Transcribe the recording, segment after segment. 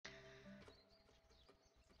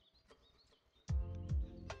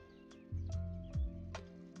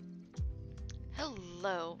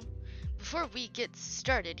Hello. Before we get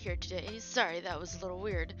started here today, sorry that was a little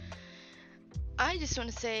weird. I just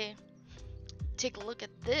want to say, take a look at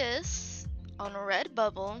this on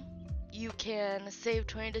Redbubble. You can save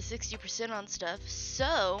 20 to 60% on stuff.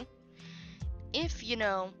 So, if you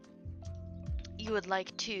would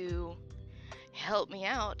like to help me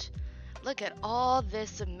out, look at all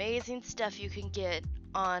this amazing stuff you can get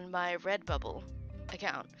on my Redbubble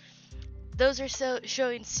account. Those are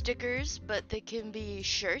showing stickers, but they can be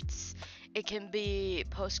shirts, it can be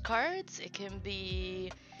postcards, it can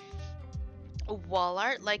be wall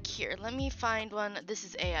art. Like here, let me find one. This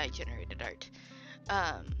is AI generated art.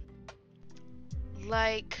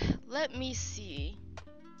 Like, let me see.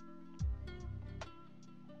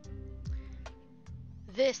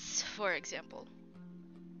 This, for example.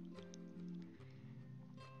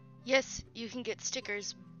 Yes, you can get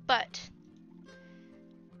stickers, but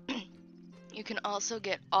you can also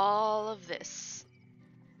get all of this.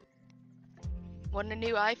 Want a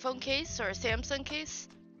new iPhone case or a Samsung case?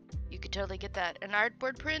 You could totally get that. An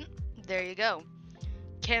artboard print? There you go.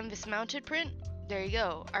 Canvas mounted print? There you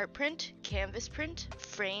go. Art print, canvas print,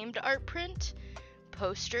 framed art print,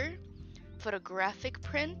 poster, photographic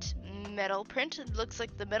print, metal print. It looks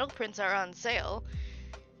like the metal prints are on sale.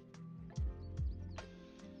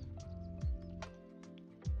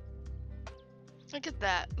 Look at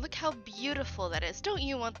that. Look how beautiful that is. Don't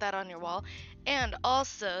you want that on your wall? And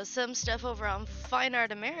also some stuff over on Fine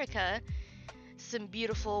Art America. Some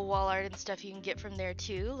beautiful wall art and stuff you can get from there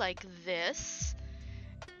too, like this.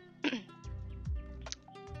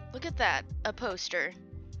 Look at that, a poster.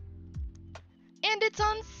 And it's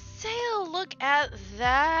on sale! Look at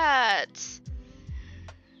that!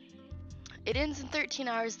 It ends in 13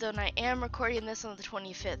 hours though, and I am recording this on the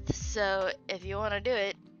 25th, so if you want to do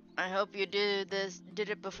it, I hope you did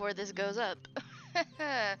it before this goes up.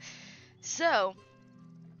 So,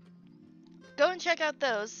 go and check out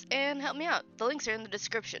those and help me out. The links are in the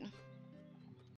description.